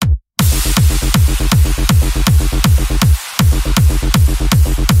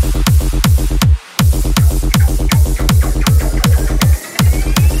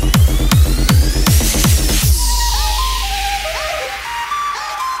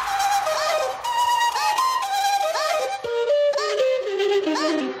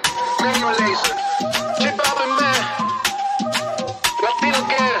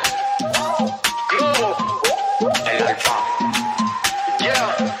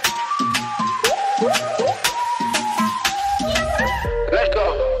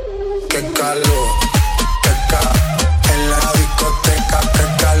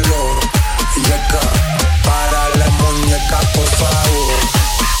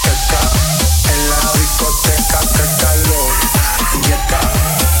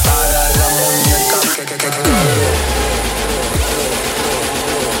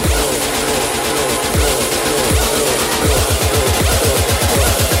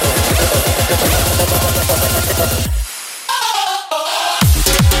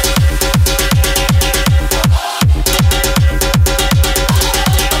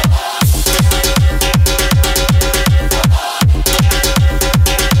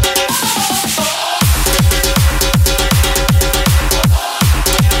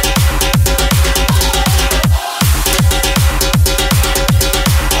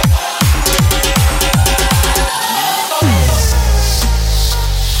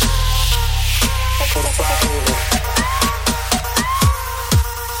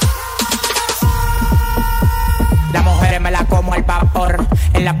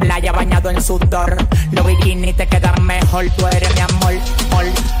sudor. Los bikinis te quedan mejor, tú eres mi amor, mol,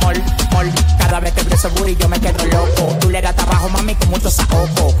 mol, mol. Cada vez que veo ese booty yo me quedo loco. Tú le das trabajo, mami, con mucho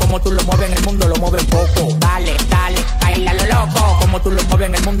saoco. Como tú lo mueves en el mundo, lo mueves poco. Dale, dale, baila lo loco. Como tú lo mueves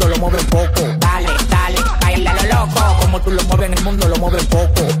en el mundo, lo mueves poco. Dale, dale, baila lo loco. Como tú lo mueves en el mundo, lo mueves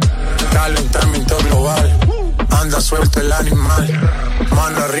poco. Calentamiento global, anda suelto el animal.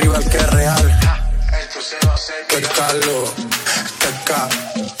 Mano arriba el que es real. Qué calor,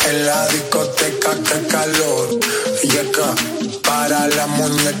 en la discoteca, qué calor. Y acá, para la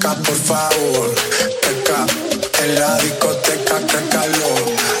muñeca, por favor. En la discoteca, qué calor.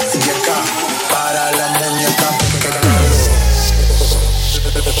 Y acá, para la muñeca, qué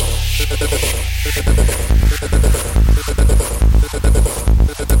calor.